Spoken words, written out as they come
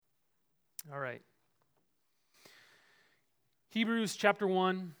All right. Hebrews chapter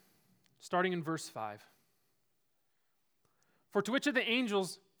 1, starting in verse 5. For to which of the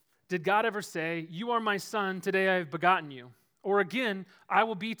angels did God ever say, "You are my son, today I have begotten you"? Or again, "I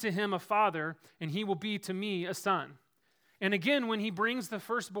will be to him a father, and he will be to me a son"? And again, when he brings the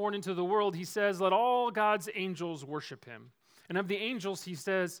firstborn into the world, he says, "Let all God's angels worship him." And of the angels, he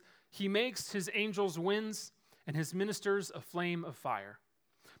says, "He makes his angels winds and his ministers a flame of fire."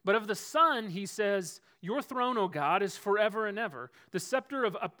 But of the Son, he says, "Your throne, O God, is forever and ever. The scepter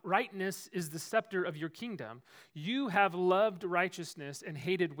of uprightness is the scepter of your kingdom. You have loved righteousness and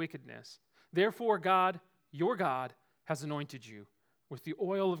hated wickedness. Therefore, God, your God, has anointed you with the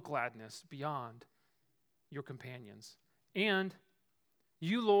oil of gladness beyond your companions. And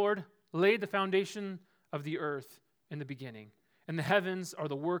you, Lord, laid the foundation of the earth in the beginning, and the heavens are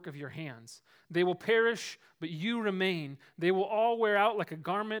the work of your hands. They will perish, but you remain. They will all wear out like a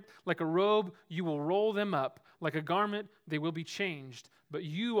garment, like a robe. You will roll them up. Like a garment, they will be changed. But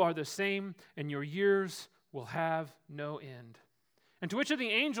you are the same, and your years will have no end. And to which of the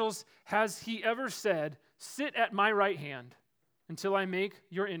angels has he ever said, "Sit at my right hand until I make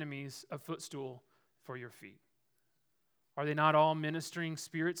your enemies a footstool for your feet"? Are they not all ministering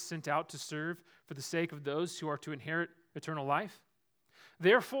spirits sent out to serve for the sake of those who are to inherit eternal life?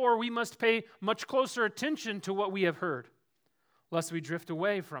 Therefore, we must pay much closer attention to what we have heard, lest we drift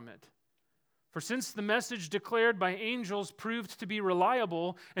away from it. For since the message declared by angels proved to be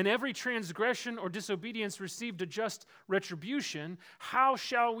reliable, and every transgression or disobedience received a just retribution, how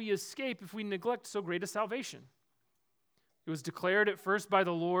shall we escape if we neglect so great a salvation? It was declared at first by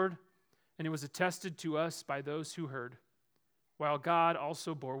the Lord, and it was attested to us by those who heard, while God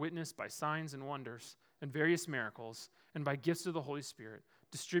also bore witness by signs and wonders and various miracles, and by gifts of the Holy Spirit,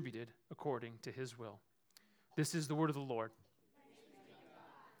 distributed according to his will. This is the word of the Lord.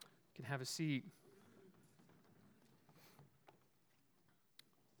 You can have a seat.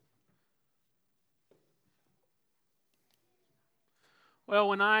 Well,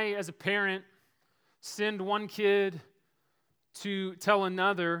 when I, as a parent, send one kid to tell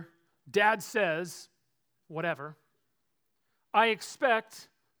another, "Dad says," whatever, I expect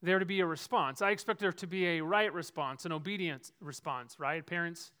there to be a response. I expect there to be a right response, an obedient response, right?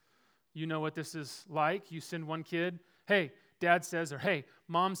 Parents, you know what this is like. You send one kid, "Hey, Dad says," or "Hey,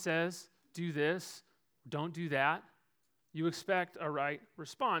 Mom says, do this, don't do that." You expect a right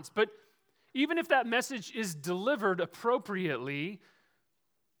response. But even if that message is delivered appropriately,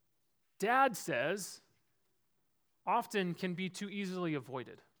 "Dad says" often can be too easily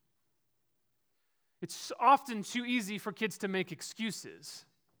avoided. It's often too easy for kids to make excuses,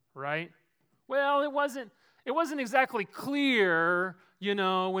 right? Well, it wasn't exactly clear,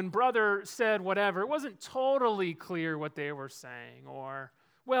 when brother said whatever. It wasn't totally clear what they were saying. Or,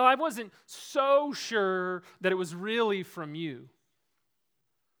 well, I wasn't so sure that it was really from you.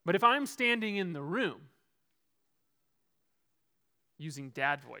 But if I'm standing in the room using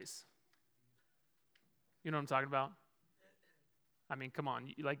dad voice, you know what I'm talking about? I mean, come on.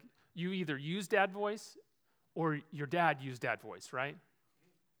 You either use dad voice or your dad used dad voice, right?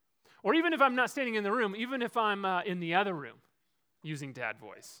 Or even if I'm not standing in the room, even if I'm in the other room using dad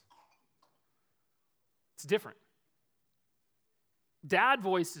voice, it's different. Dad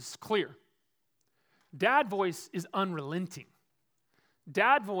voice is clear. Dad voice is unrelenting.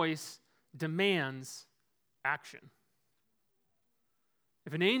 Dad voice demands action.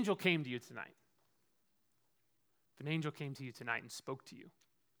 If an angel came to you tonight and spoke to you,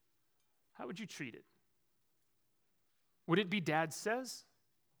 how would you treat it? Would it be Dad says?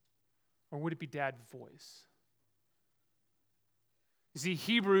 Or would it be Dad voice? You see,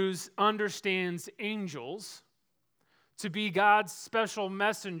 Hebrews understands angels to be God's special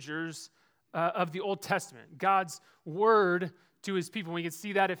messengers of the Old Testament, God's word to his people. We can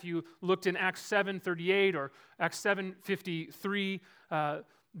see that if you looked in Acts 7:38 or Acts 7:53.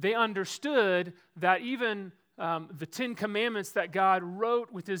 They understood that even the Ten Commandments that God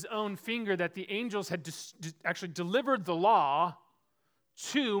wrote with his own finger, that the angels had actually delivered the law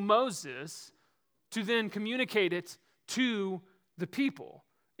to Moses to then communicate it to the people.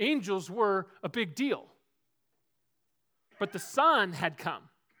 Angels were a big deal. But the Son had come,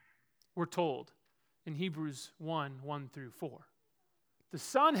 we're told in Hebrews 1:1-4. The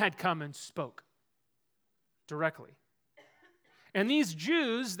Son had come and spoke directly. And these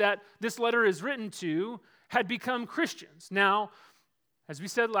Jews that this letter is written to had become Christians. Now, as we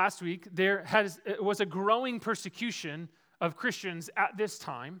said last week, it was a growing persecution of Christians at this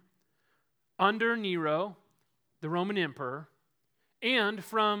time under Nero, the Roman emperor, and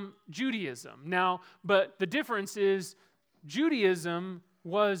from Judaism. Now, but the difference is Judaism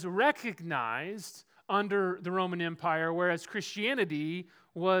was recognized under the Roman Empire, whereas Christianity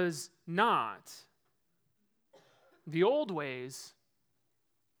was not. The old ways,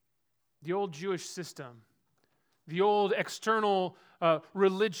 the old Jewish system, the old external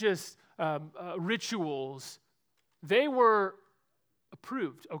religious rituals, they were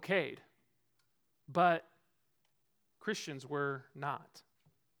approved, okayed, but Christians were not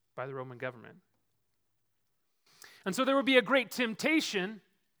by the Roman government. And so there would be a great temptation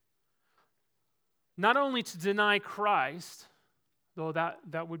not only to deny Christ, though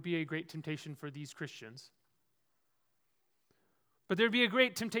that would be a great temptation for these Christians, but there'd be a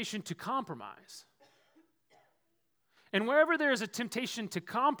great temptation to compromise. And wherever there is a temptation to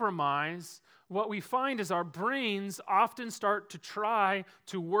compromise, what we find is our brains often start to try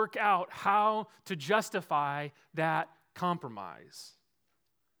to work out how to justify that compromise.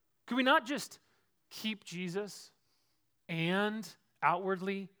 Could we not just keep Jesus and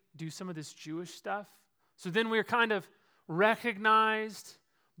outwardly do some of this Jewish stuff? So then we're kind of recognized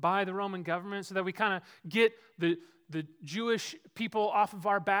by the Roman government so that we kind of get the Jewish people off of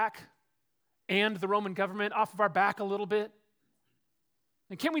our back and the Roman government off of our back a little bit.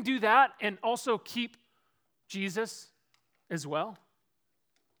 And can we do that and also keep Jesus as well?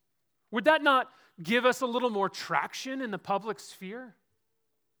 Would that not give us a little more traction in the public sphere?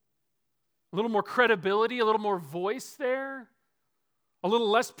 A little more credibility, a little more voice there? A little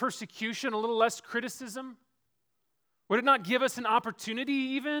less persecution, a little less criticism? Would it not give us an opportunity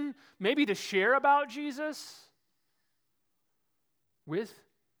even maybe to share about Jesus with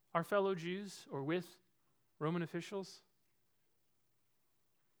our fellow Jews or with Roman officials?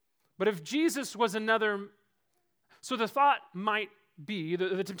 But if Jesus was another, so the thought might be,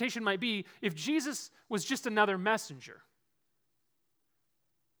 the temptation might be, if Jesus was just another messenger,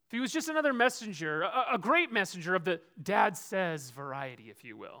 if he was just another messenger, a great messenger of the dad says variety, if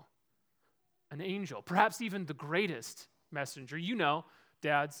you will, an angel, perhaps even the greatest messenger. You know,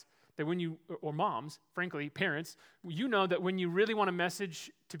 dads, that when you, or moms, frankly, parents, you know that when you really want a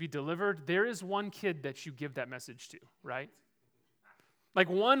message to be delivered, there is one kid that you give that message to, right? Like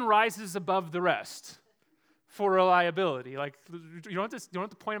one rises above the rest for reliability. Like you don't have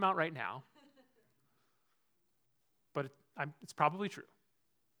to point them out right now, but it's probably true.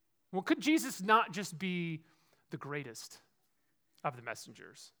 Well, could Jesus not just be the greatest of the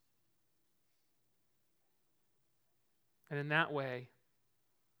messengers? And in that way,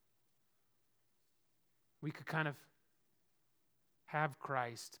 we could kind of have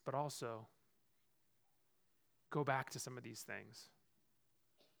Christ, but also go back to some of these things.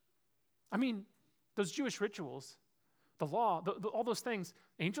 I mean, those Jewish rituals, the law, all those things,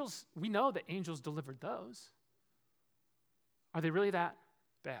 angels, we know that angels delivered those. Are they really that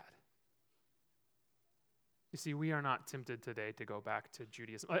bad? You see, we are not tempted today to go back to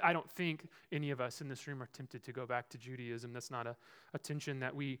Judaism. I don't think any of us in this room are tempted to go back to Judaism. That's not a tension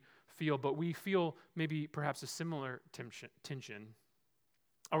that we feel, but we feel maybe perhaps a similar tension.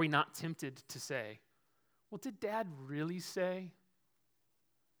 Are we not tempted to say, well, did Dad really say?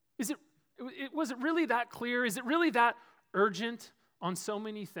 Was it really that clear? Is it really that urgent on so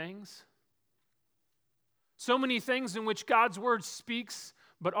many things? So many things in which God's word speaks,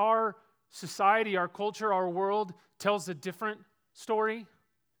 but our society, our culture, our world tells a different story.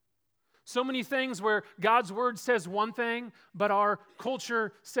 So many things where God's word says one thing, but our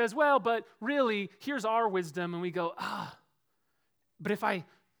culture says, well, but really, here's our wisdom. And we go, but if I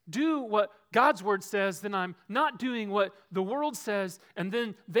do what God's word says, then I'm not doing what the world says, and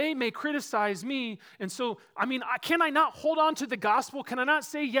then they may criticize me. And so, can I not hold on to the gospel? Can I not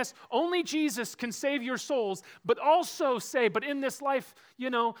say, yes, only Jesus can save your souls, but also say, but in this life,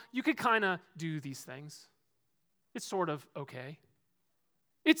 you could kind of do these things. It's sort of okay.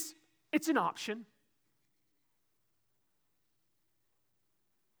 It's an option.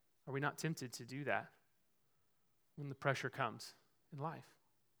 Are we not tempted to do that when the pressure comes in life?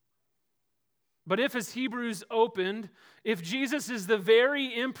 But if, as Hebrews opened, if Jesus is the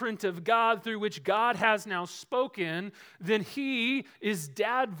very imprint of God through which God has now spoken, then he is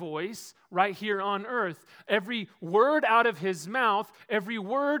dad voice right here on earth. Every word out of his mouth, every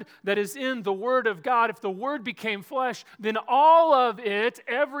word that is in the word of God, if the word became flesh, then all of it,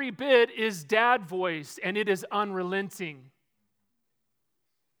 every bit, is dad voice, and it is unrelenting.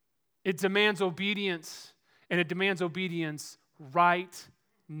 It demands obedience, and it demands obedience right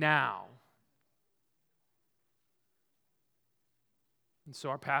now. And so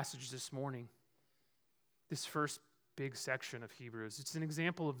our passage this morning, this first big section of Hebrews. It's an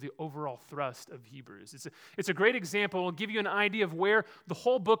example of the overall thrust of Hebrews. It's a great example. It'll give you an idea of where the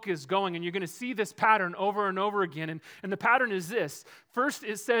whole book is going, and you're going to see this pattern over and over again. And the pattern is this. First,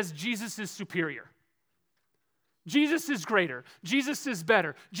 it says Jesus is superior. Jesus is greater. Jesus is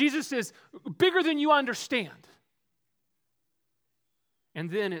better. Jesus is bigger than you understand. And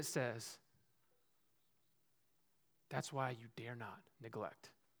then it says, that's why you dare not neglect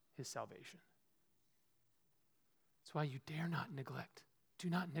his salvation. That's why you dare not neglect. Do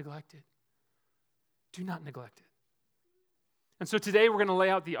not neglect it. Do not neglect it. And so today we're going to lay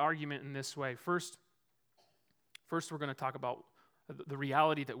out the argument in this way. First we're going to talk about the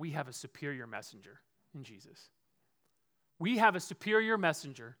reality that we have a superior messenger in Jesus. We have a superior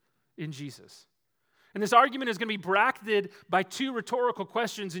messenger in Jesus. And this argument is going to be bracketed by two rhetorical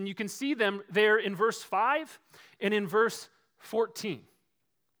questions, and you can see them there in verse 5 and in verse 14.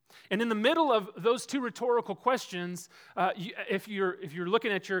 And in the middle of those two rhetorical questions, if you're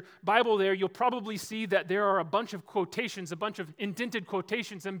looking at your Bible there, you'll probably see that there are a bunch of quotations, a bunch of indented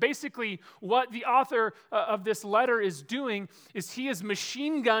quotations. And basically what the author of this letter is doing is he is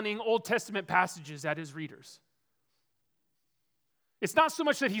machine gunning Old Testament passages at his readers. It's not so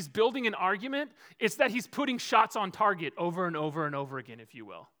much that he's building an argument, it's that he's putting shots on target over and over and over again, if you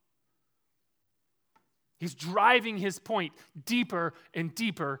will. He's driving his point deeper and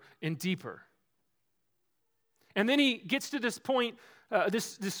deeper and deeper. And then he gets to this point,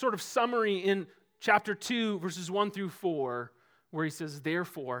 this sort of summary in chapter 2, verses 1 through 4, where he says,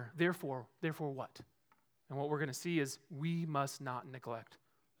 therefore what? And what we're going to see is we must not neglect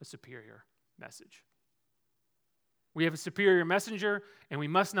a superior message. We have a superior messenger, and we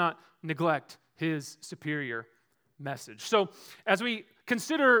must not neglect his superior message. So as we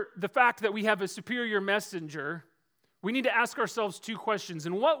consider the fact that we have a superior messenger, we need to ask ourselves two questions.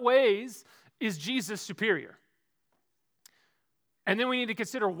 In what ways is Jesus superior? And then we need to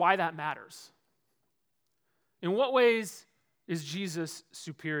consider why that matters. In what ways is Jesus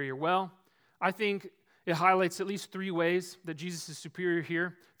superior? Well, I think it highlights at least three ways that Jesus is superior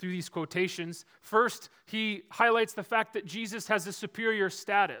here through these quotations. First, he highlights the fact that Jesus has a superior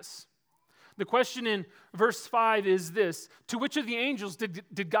status. The question in verse 5 is this: to which of the angels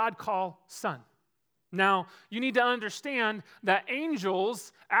did God call son? Now, you need to understand that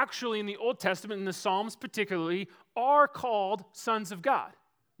angels, actually in the Old Testament, in the Psalms particularly, are called sons of God.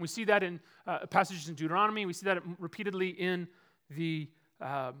 We see that in passages in Deuteronomy. We see that repeatedly in the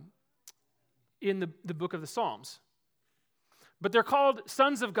book of the Psalms. But they're called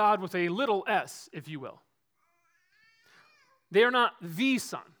sons of God with a little s, if you will. They are not the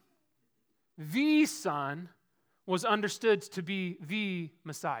Son. The Son was understood to be the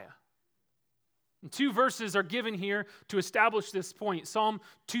Messiah. And two verses are given here to establish this point. Psalm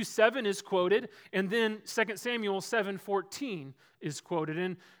 2:7 is quoted, and then 2 Samuel 7:14 is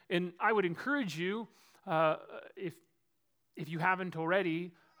quoted. And I would encourage you, if you haven't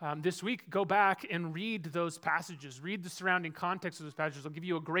already, this week, go back and read those passages. Read the surrounding context of those passages. It'll give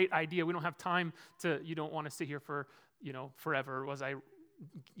you a great idea. We don't have time you don't want to sit here for, forever as I,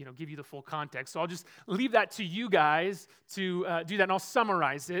 give you the full context. So I'll just leave that to you guys to do that, and I'll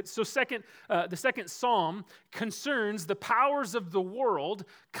summarize it. So the second psalm concerns the powers of the world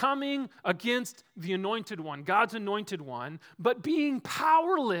coming against the anointed one, God's anointed one, but being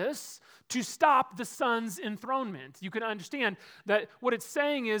powerless to stop the Son's enthronement. You can understand that what it's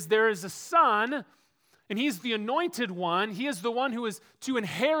saying is there is a Son, and he's the anointed one. He is the one who is to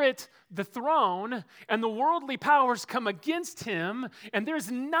inherit the throne, and the worldly powers come against him, and there's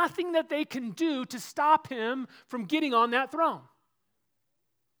nothing that they can do to stop him from getting on that throne.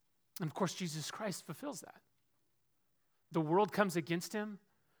 And of course, Jesus Christ fulfills that. The world comes against him.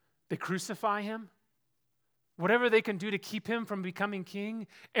 They crucify him. Whatever they can do to keep him from becoming king,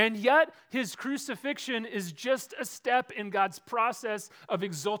 and yet his crucifixion is just a step in God's process of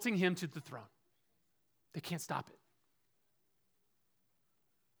exalting him to the throne. They can't stop it.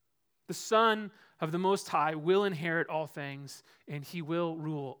 The Son of the Most High will inherit all things, and he will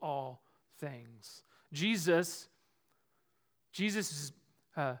rule all things. Jesus is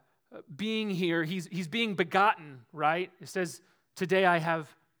being here. He's being begotten, right? It says, today I have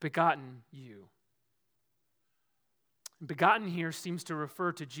begotten you. Begotten here seems to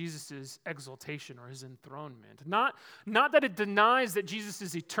refer to Jesus' exaltation or his enthronement. Not that it denies that Jesus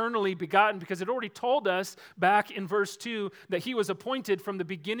is eternally begotten, because it already told us back in verse 2 that he was appointed from the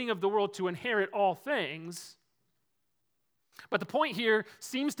beginning of the world to inherit all things. But the point here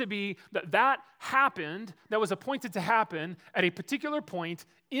seems to be that happened, that was appointed to happen at a particular point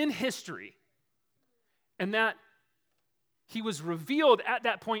in history. And that he was revealed at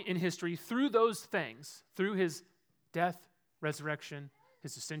that point in history through those things, through his death, resurrection,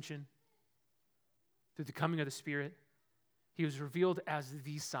 his ascension, through the coming of the Spirit, he was revealed as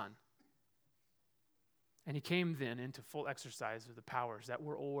the Son. And he came then into full exercise of the powers that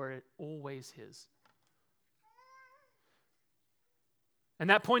were always his. And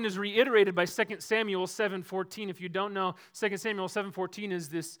that point is reiterated by 2 Samuel 7:14. If you don't know, 2 Samuel 7:14 is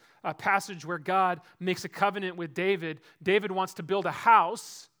this passage where God makes a covenant with David. David wants to build a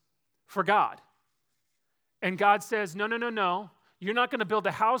house for God. And God says, no. You're not going to build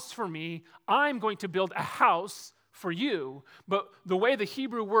a house for me. I'm going to build a house for you. But the way the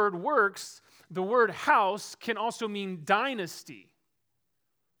Hebrew word works, the word house can also mean dynasty.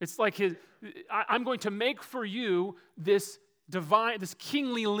 It's like I'm going to make for you this divine, this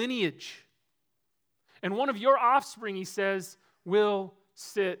kingly lineage. And one of your offspring, he says, will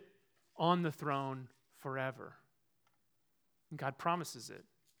sit on the throne forever. And God promises it.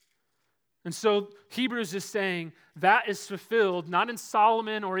 And so Hebrews is saying that is fulfilled not in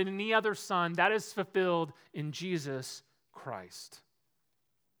Solomon or in any other son, that is fulfilled in Jesus Christ.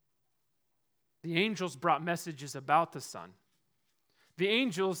 The angels brought messages about the Son. The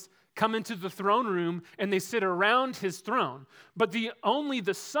angels come into the throne room and they sit around his throne, but only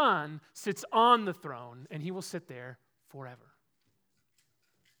the Son sits on the throne, and he will sit there forever.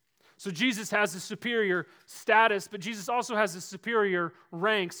 So Jesus has a superior status, but Jesus also has a superior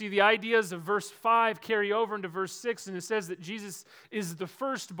rank. See, the ideas of verse 5 carry over into verse 6, and it says that Jesus is the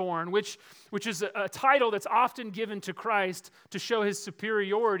firstborn, which is a title that's often given to Christ to show his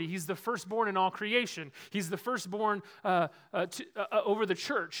superiority. He's the firstborn in all creation. He's the firstborn over the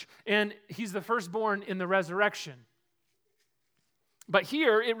church, and he's the firstborn in the resurrection. But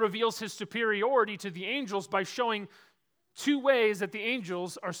here, it reveals his superiority to the angels by showing two ways that the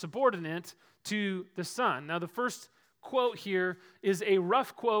angels are subordinate to the Son. Now, the first quote here is a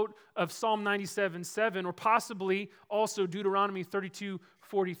rough quote of Psalm 97:7, or possibly also Deuteronomy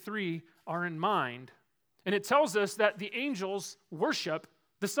 32:43 are in mind. And it tells us that the angels worship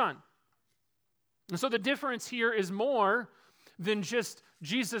the Son. And so the difference here is more than just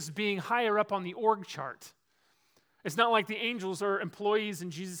Jesus being higher up on the org chart. It's not like the angels are employees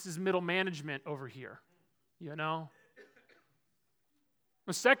in Jesus' middle management over here, you know?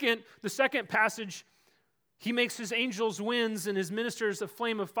 The second passage, he makes his angels winds and his ministers a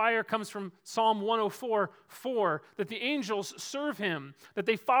flame of fire, comes from Psalm 104:4, that the angels serve him, that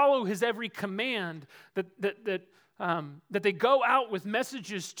they follow his every command, that they go out with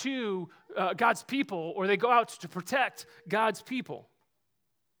messages to God's people, or they go out to protect God's people.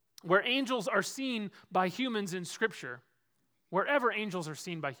 Where angels are seen by humans in Scripture, wherever angels are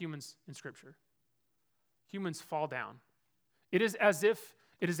seen by humans in Scripture, humans fall down. It is as if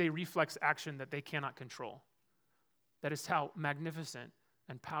it is a reflex action that they cannot control. That is how magnificent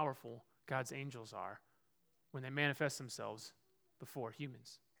and powerful God's angels are when they manifest themselves before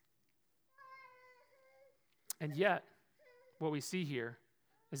humans. And yet, what we see here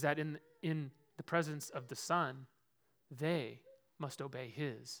is that in the presence of the Son, they must obey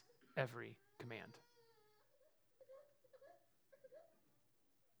his every command.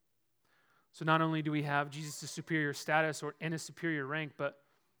 So not only do we have Jesus' superior status and his superior rank, but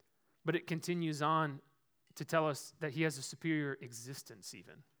it continues on to tell us that he has a superior existence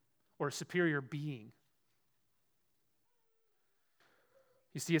even, or a superior being.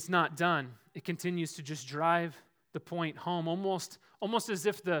 You see, it's not done. It continues to just drive the point home, almost as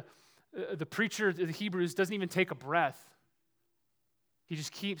if the preacher of the Hebrews doesn't even take a breath. He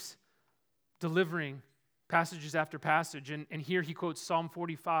just keeps delivering passages after passage. And here he quotes Psalm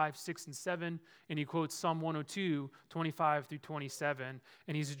 45:6-7, and he quotes Psalm 102:25-27.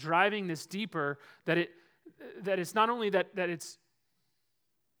 And he's driving this deeper, that it's not only that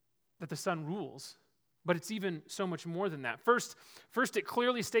the Son rules, but it's even so much more than that. First, it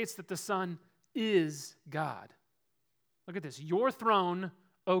clearly states that the Son is God. Look at this. Your throne,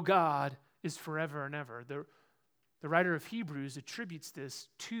 O God, is forever and ever. The writer of Hebrews attributes this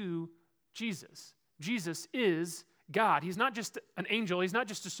to Jesus. Jesus is God. He's not just an angel. He's not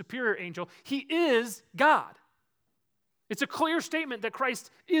just a superior angel. He is God. It's a clear statement that Christ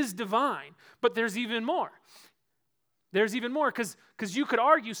is divine, but there's even more. There's even more, because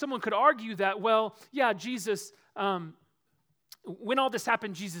someone could argue that, well, yeah, Jesus, when all this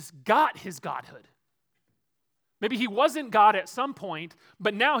happened, Jesus got his godhood. Maybe he wasn't God at some point,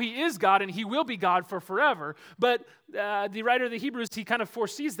 but now he is God and he will be God for forever. But the writer of the Hebrews, he kind of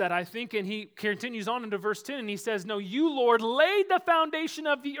foresees that, I think, and he continues on into verse 10, and he says, "No, you, Lord, laid the foundation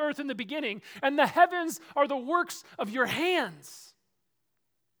of the earth in the beginning, and the heavens are the works of your hands."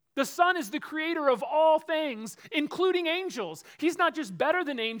 The Son is the creator of all things, including angels. He's not just better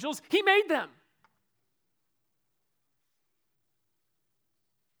than angels, he made them.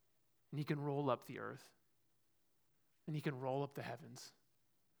 and he can roll up the earth, and he can roll up the heavens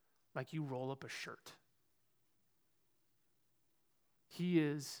like you roll up a shirt. He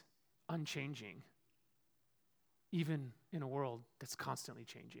is unchanging, even in a world that's constantly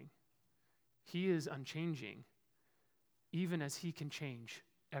changing. He is unchanging, even as he can change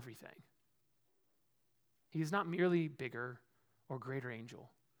everything. He is not merely bigger or greater angel.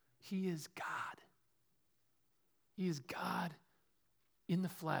 He is God. He is God in the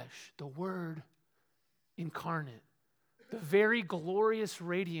flesh, the Word incarnate, the very glorious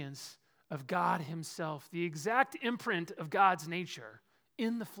radiance of God himself, the exact imprint of God's nature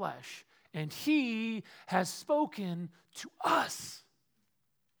in the flesh. And he has spoken to us.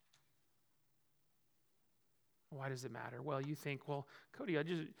 Why does it matter? Well, you think, well, Cody, of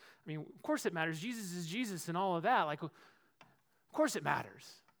course it matters. Jesus is Jesus and all of that. Like, of course it matters.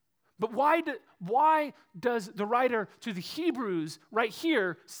 But why does the writer to the Hebrews right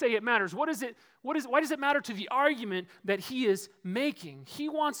here say it matters? Why does it matter to the argument that he is making? He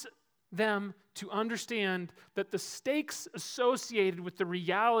wants them to understand that the stakes associated with the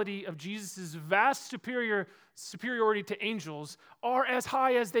reality of Jesus' vast superiority to angels are as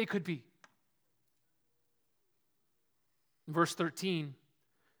high as they could be. In verse 13,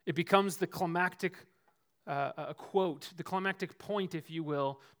 it becomes the climactic quote, the climactic point, if you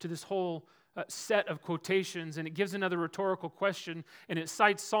will, to this whole set of quotations, and it gives another rhetorical question, and it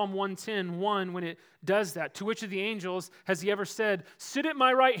cites Psalm 110:1 when it does that. To which of the angels has he ever said, "Sit at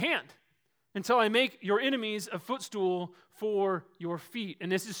my right hand until I make your enemies a footstool for your feet"?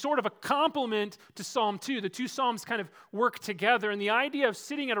 And this is sort of a complement to Psalm 2. The two Psalms kind of work together, and the idea of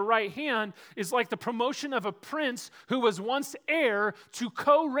sitting at a right hand is like the promotion of a prince who was once heir to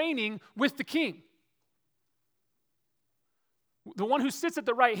co-reigning with the king. The one who sits at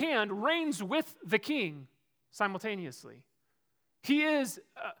the right hand reigns with the king simultaneously. He is,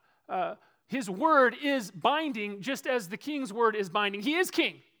 his word is binding just as the king's word is binding. He is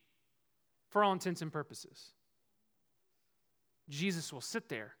king for all intents and purposes. Jesus will sit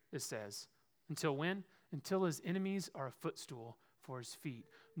there, it says, until when? Until his enemies are a footstool for his feet.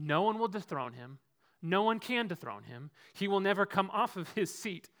 No one will dethrone him. No one can dethrone him. He will never come off of his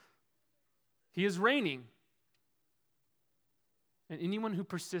seat. He is reigning. And anyone who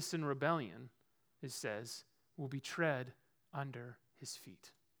persists in rebellion, it says, will be tread under his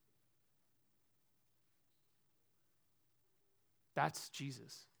feet. That's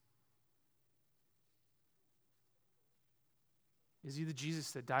Jesus. Is he the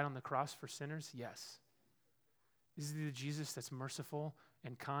Jesus that died on the cross for sinners? Yes. Is he the Jesus that's merciful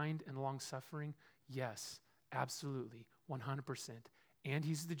and kind and long-suffering? Yes, absolutely, 100%. And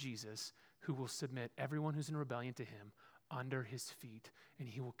he's the Jesus who will submit everyone who's in rebellion to him under his feet, and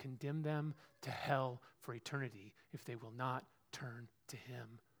he will condemn them to hell for eternity if they will not turn to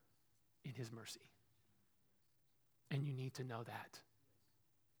him in his mercy. And you need to know that.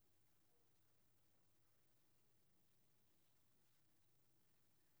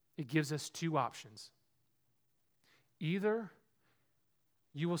 It gives us two options. Either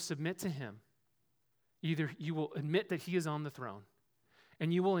you will submit to him, either you will admit that he is on the throne,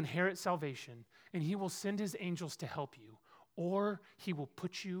 and you will inherit salvation, and he will send his angels to help you, or he will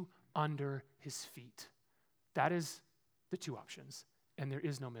put you under his feet. That is the two options, and there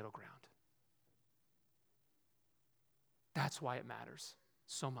is no middle ground. That's why it matters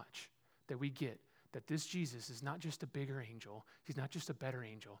so much that we get that this Jesus is not just a bigger angel, he's not just a better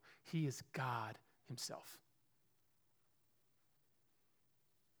angel, he is God himself.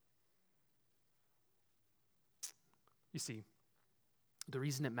 You see, the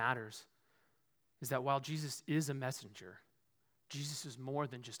reason it matters is that while Jesus is a messenger, Jesus is more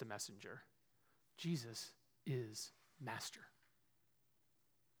than just a messenger. Jesus is master.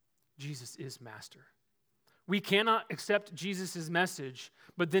 Jesus is master. We cannot accept Jesus' message,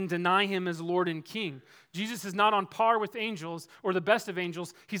 but then deny him as Lord and King. Jesus is not on par with angels or the best of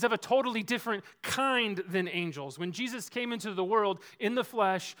angels. He's of a totally different kind than angels. When Jesus came into the world in the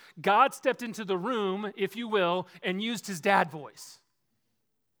flesh, God stepped into the room, if you will, and used his dad voice.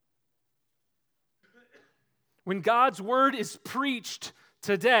 When God's word is preached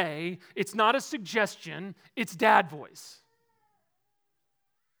today, it's not a suggestion, it's dad voice.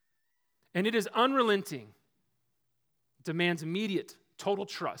 And it is unrelenting. It demands immediate, total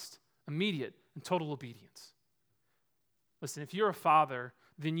trust, immediate and total obedience. Listen, if you're a father,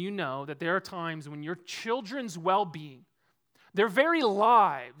 then you know that there are times when your children's well-being, their very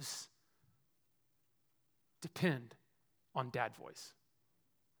lives, depend on dad voice,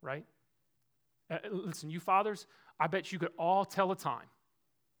 right? Listen, you fathers, I bet you could all tell a time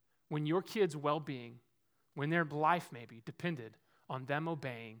when your kids' well-being, when their life maybe depended on them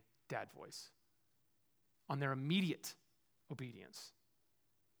obeying dad voice, on their immediate obedience.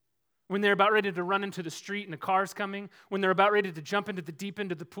 When they're about ready to run into the street and a car's coming, when they're about ready to jump into the deep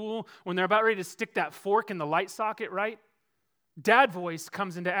end of the pool, when they're about ready to stick that fork in the light socket, right? Dad voice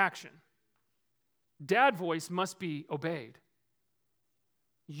comes into action. Dad voice must be obeyed.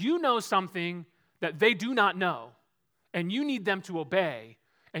 You know something that they do not know, and you need them to obey.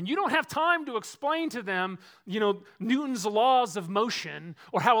 And you don't have time to explain to them, Newton's laws of motion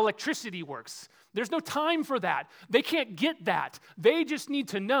or how electricity works. There's no time for that. They can't get that. They just need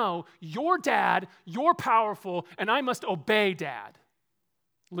to know, you're dad, you're powerful, and I must obey dad.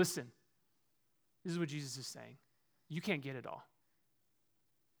 Listen, this is what Jesus is saying. You can't get it all.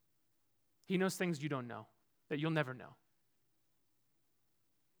 He knows things you don't know, that you'll never know.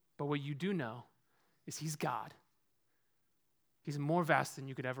 But what you do know is he's God. He's more vast than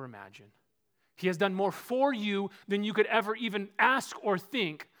you could ever imagine. He has done more for you than you could ever even ask or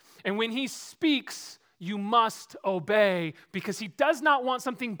think. And when he speaks, you must obey because he does not want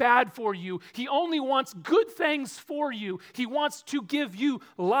something bad for you. He only wants good things for you. He wants to give you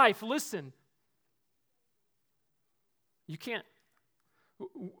life. Listen, you can't,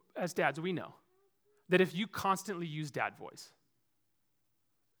 as dads, we know that if you constantly use dad voice,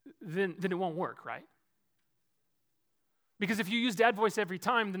 then it won't work, right? Because if you use dad voice every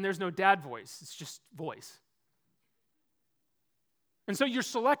time, then there's no dad voice. It's just voice. And so you're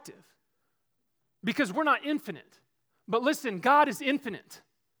selective because we're not infinite. But listen, God is infinite.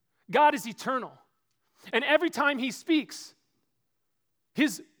 God is eternal. And every time he speaks,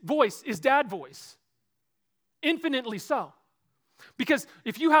 his voice is dad voice. Infinitely so. Because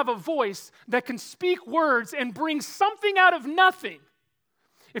if you have a voice that can speak words and bring something out of nothing,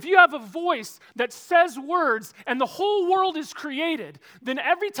 if you have a voice that says words and the whole world is created, then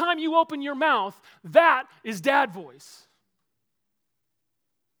every time you open your mouth, that is dad voice.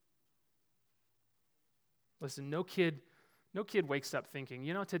 Listen, no kid wakes up thinking,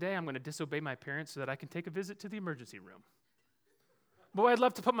 today I'm going to disobey my parents so that I can take a visit to the emergency room. Boy, I'd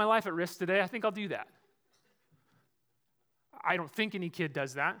love to put my life at risk today. I think I'll do that. I don't think any kid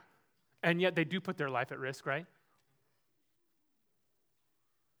does that, and yet they do put their life at risk, right?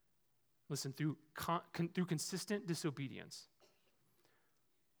 Listen, through consistent disobedience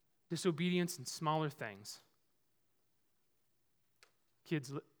in smaller things.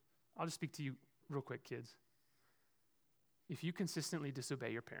 Kids, I'll just speak to you real quick, kids. If you consistently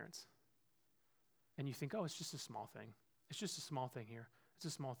disobey your parents and you think, it's just a small thing. It's just a small thing here. It's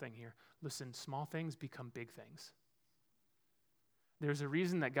a small thing here. Listen, small things become big things. There's a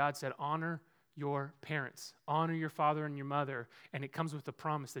reason that God said, honor your parents, honor your father and your mother, and it comes with the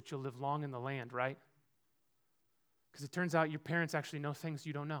promise that you'll live long in the land, right? Because it turns out your parents actually know things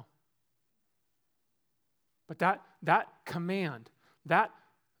you don't know. But that command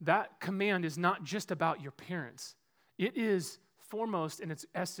is not just about your parents. It is foremost in its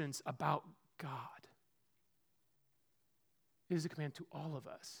essence about God. It is a command to all of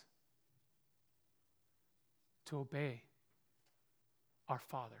us to obey our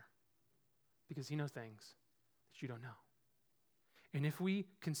Father because he knows things that you don't know. And if we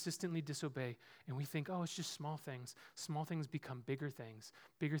consistently disobey and we think, it's just small things become bigger things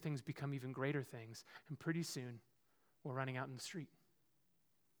become even greater things, and pretty soon we're running out in the street.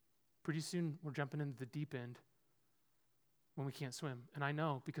 Pretty soon we're jumping into the deep end when we can't swim. And I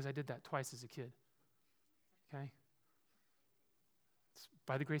know because I did that twice as a kid. Okay? It's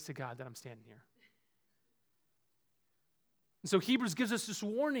by the grace of God that I'm standing here. And so Hebrews gives us this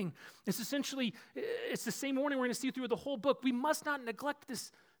warning. It's the same warning we're going to see through the whole book. We must not neglect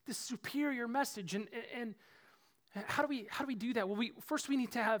this superior message. And how do we do that? Well, first we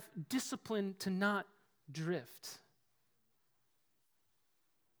need to have discipline to not drift.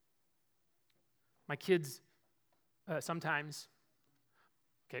 My kids sometimes,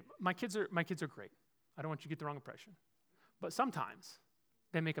 my kids are great. I don't want you to get the wrong impression. But sometimes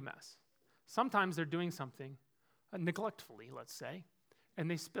they make a mess. Sometimes they're doing something neglectfully, let's say,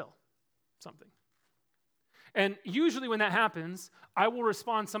 and they spill something. And usually when that happens, I will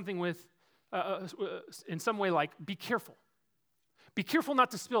respond something with, in some way like, be careful. Be careful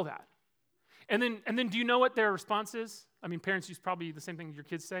not to spill that. And then do you know what their response is? I mean, parents use probably the same thing your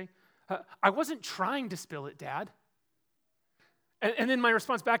kids say. I wasn't trying to spill it, Dad. And then my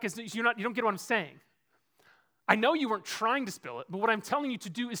response back is, you don't get what I'm saying. I know you weren't trying to spill it, but what I'm telling you to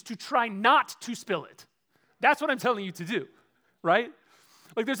do is to try not to spill it. That's what I'm telling you to do, right?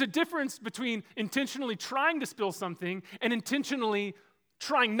 Like there's a difference between intentionally trying to spill something and intentionally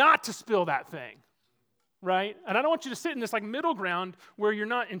trying not to spill that thing, right? And I don't want you to sit in this like middle ground where you're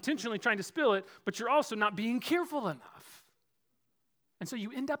not intentionally trying to spill it, but you're also not being careful enough. And so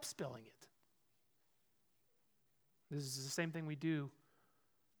you end up spilling it. This is the same thing we do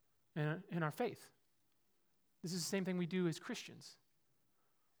in our faith. This is the same thing we do as Christians.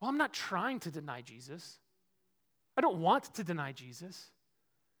 Well, I'm not trying to deny Jesus. I don't want to deny Jesus.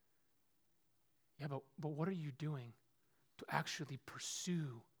 Yeah, but what are you doing to actually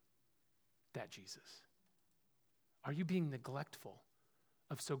pursue that Jesus? Are you being neglectful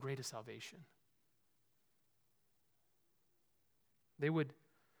of so great a salvation? They would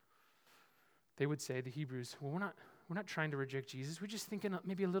say, the Hebrews, well, we're not trying to reject Jesus. We're just thinking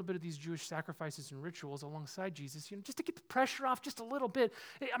maybe a little bit of these Jewish sacrifices and rituals alongside Jesus, just to get the pressure off just a little bit.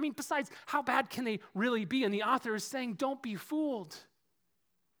 I mean, besides, how bad can they really be? And the author is saying, don't be fooled.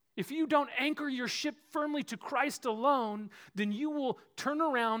 If you don't anchor your ship firmly to Christ alone, then you will turn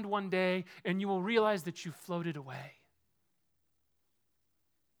around one day and you will realize that you floated away.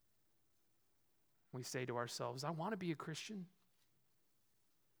 We say to ourselves, I want to be a Christian.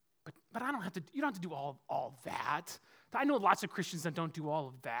 But I don't have to, you don't have to do all that. I know lots of Christians that don't do all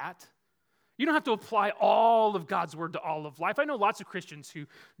of that. You don't have to apply all of God's word to all of life. I know lots of Christians who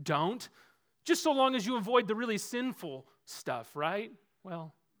don't, just so long as you avoid the really sinful stuff, right?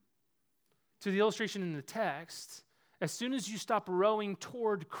 Well, to the illustration in the text, as soon as you stop rowing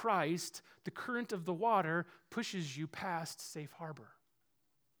toward Christ, the current of the water pushes you past safe harbor.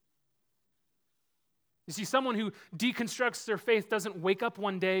 You see, someone who deconstructs their faith doesn't wake up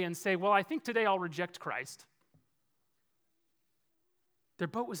one day and say, well, I think today I'll reject Christ. Their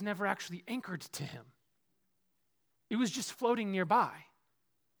boat was never actually anchored to him. It was just floating nearby.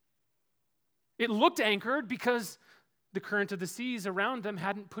 It looked anchored because the current of the seas around them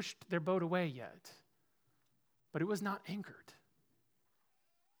hadn't pushed their boat away yet. But it was not anchored.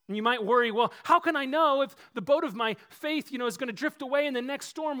 And you might worry, well, how can I know if the boat of my faith, is going to drift away in the next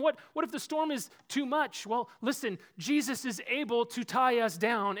storm? What if the storm is too much? Well, listen, Jesus is able to tie us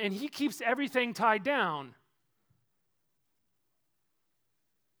down, and he keeps everything tied down.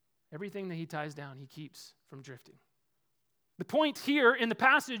 Everything that he ties down, he keeps from drifting. The point here in the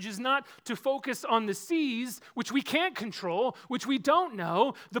passage is not to focus on the seas, which we can't control, which we don't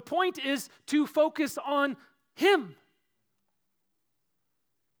know. The point is to focus on him.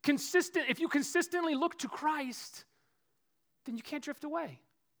 If you consistently look to Christ, then you can't drift away.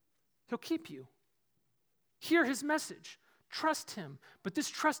 He'll keep you. Hear his message. Trust him. But this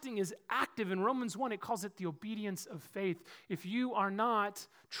trusting is active. In Romans 1, it calls it the obedience of faith. If you are not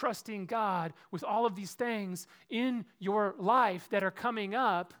trusting God with all of these things in your life that are coming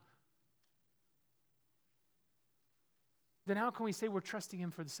up, then how can we say we're trusting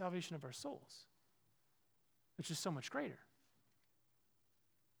him for the salvation of our souls? Which is so much greater.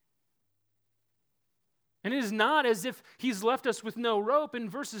 And it is not as if he's left us with no rope. In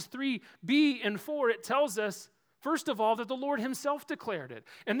verses 3b and 4, it tells us, first of all, that the Lord himself declared it.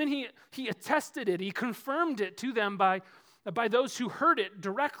 And then he attested it. He confirmed it to them by those who heard it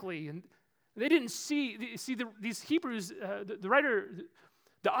directly. And they didn't these Hebrews, the writer,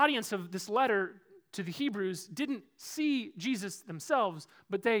 the audience of this letter to the Hebrews didn't see Jesus themselves,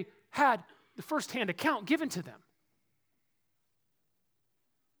 but they had the firsthand account given to them.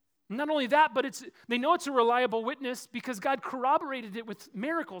 Not only that, but they know it's a reliable witness because God corroborated it with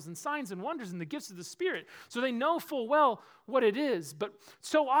miracles and signs and wonders and the gifts of the Spirit. So they know full well what it is. But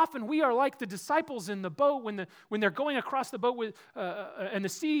so often we are like the disciples in the boat when they're going across the boat and the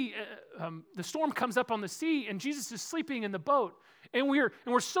sea, the storm comes up on the sea and Jesus is sleeping in the boat. And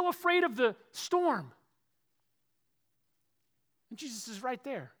we're so afraid of the storm. And Jesus is right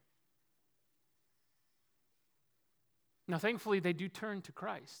there. Now, thankfully, they do turn to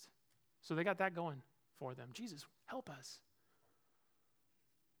Christ. So they got that going for them. Jesus, help us.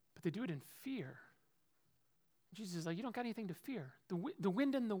 But they do it in fear. Jesus is like, you don't got anything to fear. The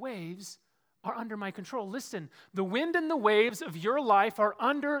wind and the waves are under my control. Listen, the wind and the waves of your life are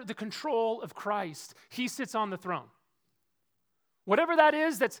under the control of Christ. He sits on the throne. Whatever that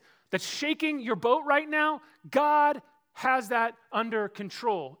is that's shaking your boat right now, God has that under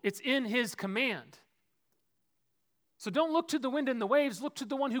control. It's in his command. So don't look to the wind and the waves. Look to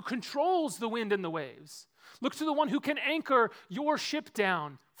the one who controls the wind and the waves. Look to the one who can anchor your ship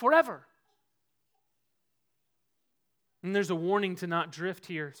down forever. And there's a warning to not drift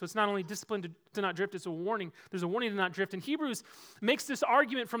here. So it's not only discipline to not drift, it's a warning. There's a warning to not drift. And Hebrews makes this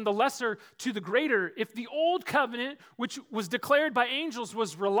argument from the lesser to the greater. If the old covenant, which was declared by angels,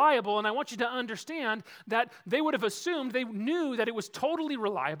 was reliable, and I want you to understand that they would have assumed, they knew that it was totally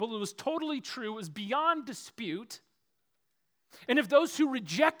reliable, it was totally true, it was beyond dispute. And if those who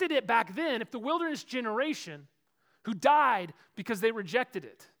rejected it back then, if the wilderness generation who died because they rejected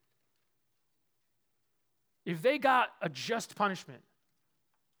it, if they got a just punishment,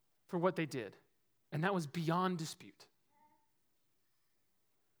 for what they did, and that was beyond dispute,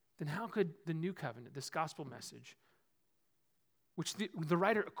 then how could the new covenant, this gospel message, which the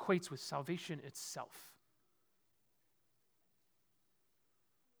writer equates with salvation itself,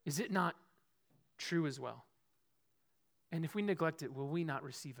 is it not true as well? And if we neglect it, will we not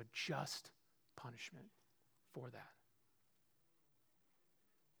receive a just punishment for that?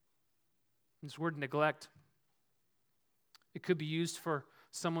 This word neglect, it could be used for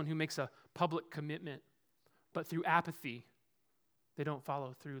someone who makes a public commitment, but through apathy, they don't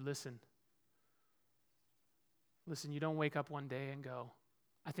follow through. Listen, you don't wake up one day and go,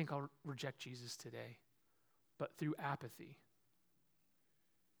 I think I'll reject Jesus today. But through apathy,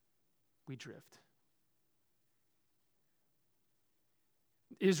 we drift.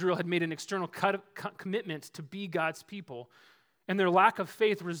 Israel had made an external commitment to be God's people, and their lack of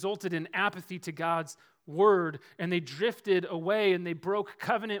faith resulted in apathy to God's word, and they drifted away, and they broke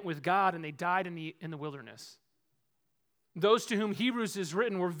covenant with God, and they died in the wilderness. Those to whom Hebrews is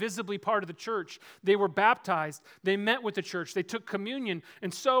written were visibly part of the church. They were baptized. They met with the church. They took communion,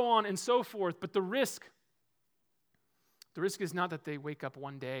 and so on and so forth. But the risk is not that they wake up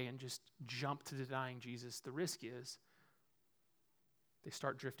one day and just jump to denying Jesus. The risk is they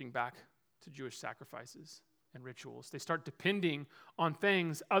start drifting back to Jewish sacrifices and rituals. They start depending on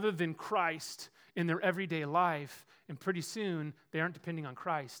things other than Christ in their everyday life, and pretty soon they aren't depending on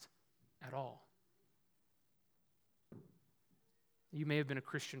Christ at all. You may have been a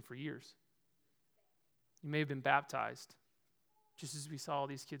Christian for years. You may have been baptized, just as we saw all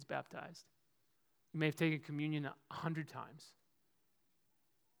these kids baptized. You may have taken communion 100 times,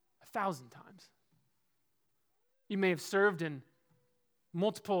 1,000 times. You may have served in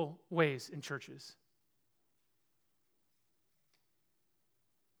multiple ways in churches.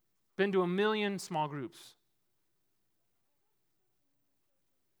 Been to 1 million small groups.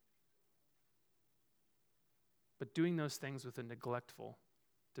 But doing those things with a neglectful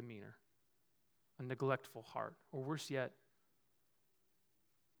demeanor, a neglectful heart, or worse yet,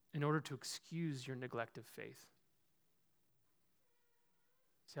 in order to excuse your neglect of faith.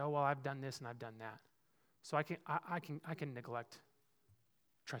 Say, oh, well, I've done this and I've done that. So I can neglect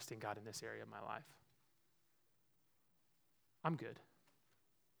trusting God in this area of my life. I'm good.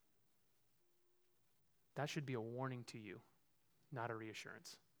 That should be a warning to you, not a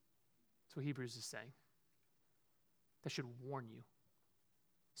reassurance. That's what Hebrews is saying. That should warn you.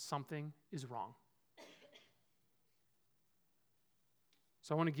 Something is wrong.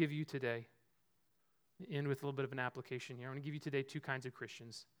 So I want to give you today, end with a little bit of an application here. I want to give you today 2 kinds of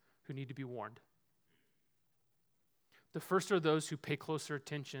Christians who need to be warned. The first are those who pay closer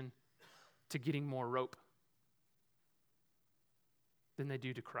attention to getting more rope than they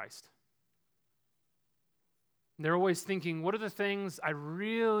do to Christ. They're always thinking, what are the things I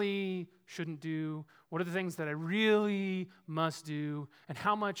really shouldn't do? What are the things that I really must do? And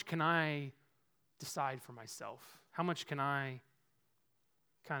how much can I decide for myself? How much can I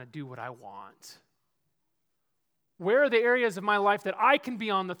kind of do what I want? Where are the areas of my life that I can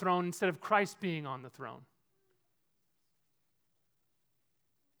be on the throne instead of Christ being on the throne?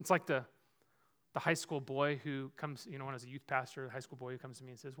 It's like the high school boy who comes, when I was a youth pastor, the high school boy who comes to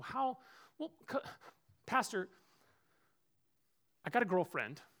me and says, Pastor, I got a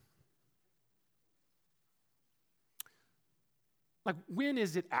girlfriend. Like, when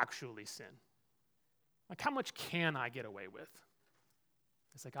is it actually sin? Like, how much can I get away with?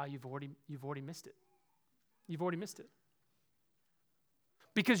 It's like, you've already missed it. You've already missed it.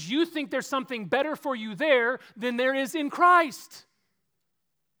 Because you think there's something better for you there than there is in Christ.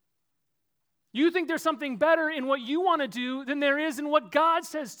 You think there's something better in what you want to do than there is in what God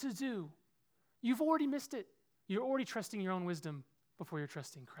says to do. You've already missed it. You're already trusting your own wisdom before you're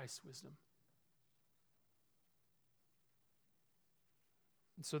trusting Christ's wisdom.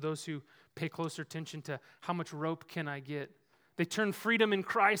 And so those who pay closer attention to how much rope can I get, they turn freedom in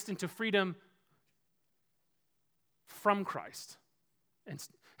Christ into freedom from Christ. And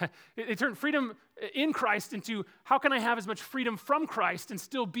they turn freedom in Christ into how can I have as much freedom from Christ and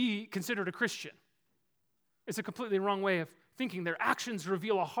still be considered a Christian? It's a completely wrong way of thinking. Their actions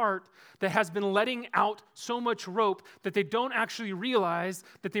reveal a heart that has been letting out so much rope that they don't actually realize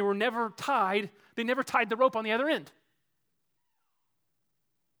that they were never tied. They never tied the rope on the other end.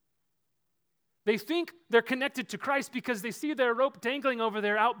 They think they're connected to Christ because they see their rope dangling over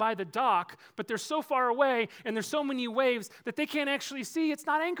there out by the dock, but they're so far away and there's so many waves that they can't actually see. It's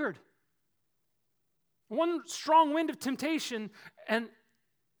not anchored. One strong wind of temptation and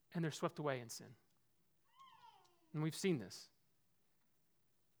they're swept away in sin. And we've seen this.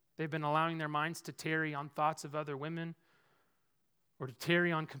 They've been allowing their minds to tarry on thoughts of other women or to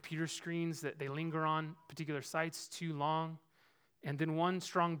tarry on computer screens that they linger on particular sites too long, and then one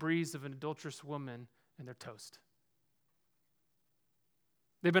strong breeze of an adulterous woman and they're toast.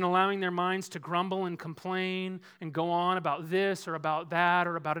 They've been allowing their minds to grumble and complain and go on about this or about that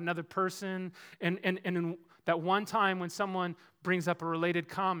or about another person. And in that one time when someone brings up a related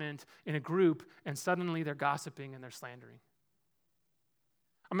comment in a group and suddenly they're gossiping and they're slandering.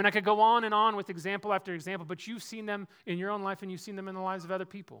 I mean, I could go on and on with example after example, but you've seen them in your own life and you've seen them in the lives of other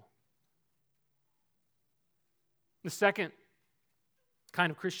people. The second kind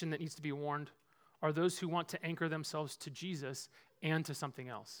of Christian that needs to be warned are those who want to anchor themselves to Jesus and to something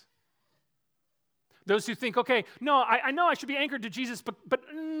else. Those who think, okay, no, I know I should be anchored to Jesus, but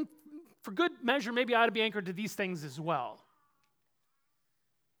for good measure, maybe I ought to be anchored to these things as well.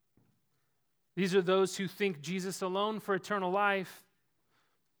 These are those who think Jesus alone for eternal life,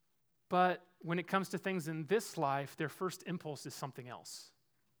 but when it comes to things in this life, their first impulse is something else.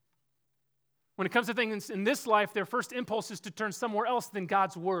 When it comes to things in this life, their first impulse is to turn somewhere else than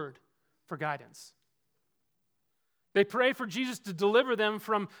God's word for guidance. They pray for Jesus to deliver them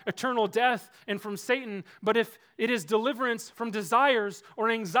from eternal death and from Satan, but if it is deliverance from desires or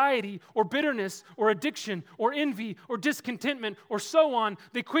anxiety or bitterness or addiction or envy or discontentment or so on,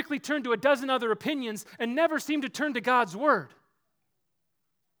 they quickly turn to a dozen other opinions and never seem to turn to God's word.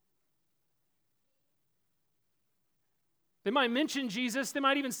 They might mention Jesus, they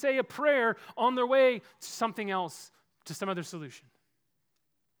might even say a prayer on their way to something else, to some other solution.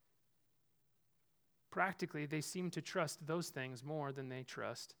 Practically, they seem to trust those things more than they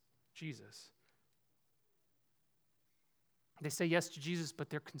trust Jesus. They say yes to Jesus, but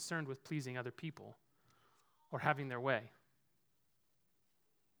they're concerned with pleasing other people or having their way.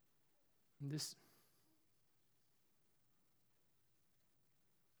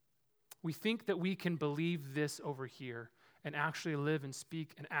 We think that we can believe this over here and actually live and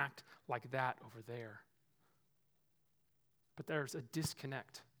speak and act like that over there. But there's a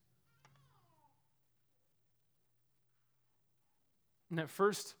disconnect. And at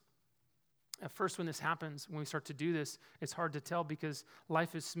first when this happens, when we start to do this, it's hard to tell because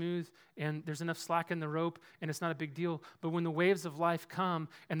life is smooth and there's enough slack in the rope and it's not a big deal. But when the waves of life come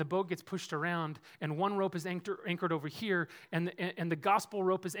and the boat gets pushed around and one rope is anchored over here and the gospel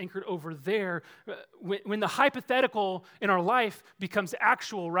rope is anchored over there, when the hypothetical in our life becomes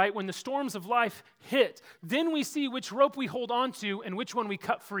actual, right? When the storms of life hit, then we see which rope we hold on to and which one we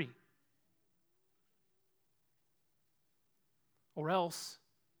cut free. Or else,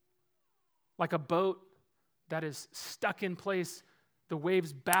 like a boat that is stuck in place, the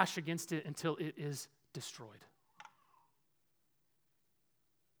waves bash against it until it is destroyed.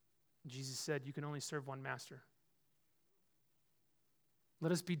 Jesus said, you can only serve one master.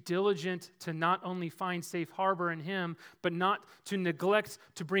 Let us be diligent to not only find safe harbor in him, but not to neglect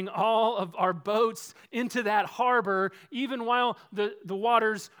to bring all of our boats into that harbor, even while the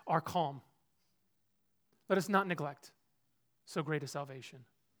waters are calm. Let us not neglect so great a salvation.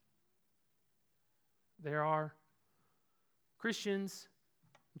 There are Christians,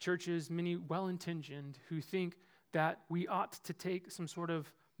 churches, many well-intentioned, who think that we ought to take some sort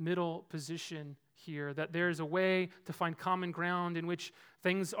of middle position here, that there is a way to find common ground in which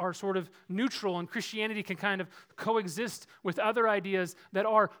things are sort of neutral and Christianity can kind of coexist with other ideas that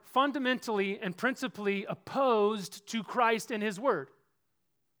are fundamentally and principally opposed to Christ and his word.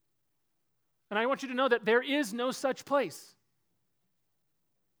 And I want you to know that there is no such place.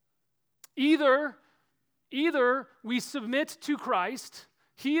 Either we submit to Christ,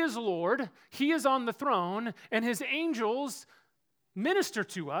 he is Lord, he is on the throne, and his angels minister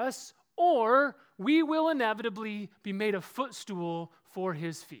to us, or we will inevitably be made a footstool for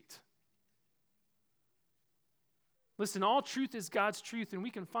his feet. Listen, all truth is God's truth, and we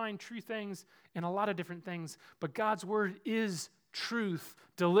can find true things in a lot of different things, but God's word is truth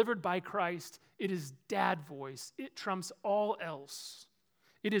delivered by Christ. It is dad voice. It trumps all else.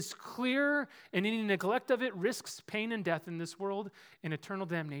 It is clear, and any neglect of it risks pain and death in this world and eternal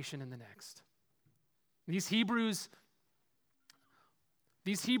damnation in the next. These Hebrews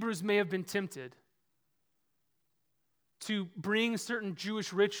may have been tempted to bring certain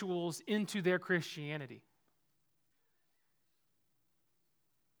Jewish rituals into their Christianity.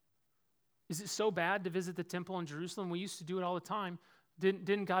 Is it so bad to visit the temple in Jerusalem? We used to do it all the time.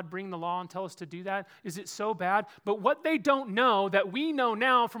 Didn't God bring the law and tell us to do that? Is it so bad? But what they don't know, that we know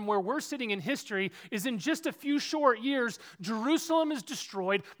now from where we're sitting in history, is in just a few short years, Jerusalem is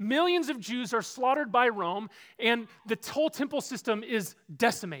destroyed, millions of Jews are slaughtered by Rome, and the whole temple system is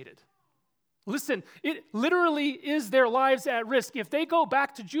decimated. Listen, it literally is their lives at risk. If they go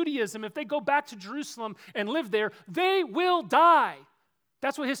back to Judaism, if they go back to Jerusalem and live there, they will die.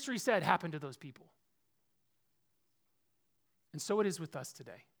 That's what history said happened to those people. And so it is with us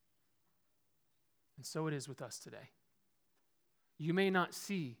today. And so it is with us today. You may not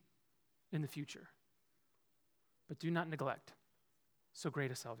see in the future, but do not neglect so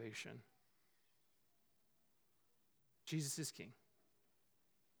great a salvation. Jesus is King.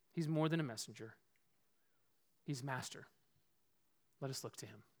 He's more than a messenger. He's master. Let us look to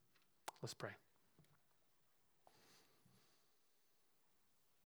him. Let's pray.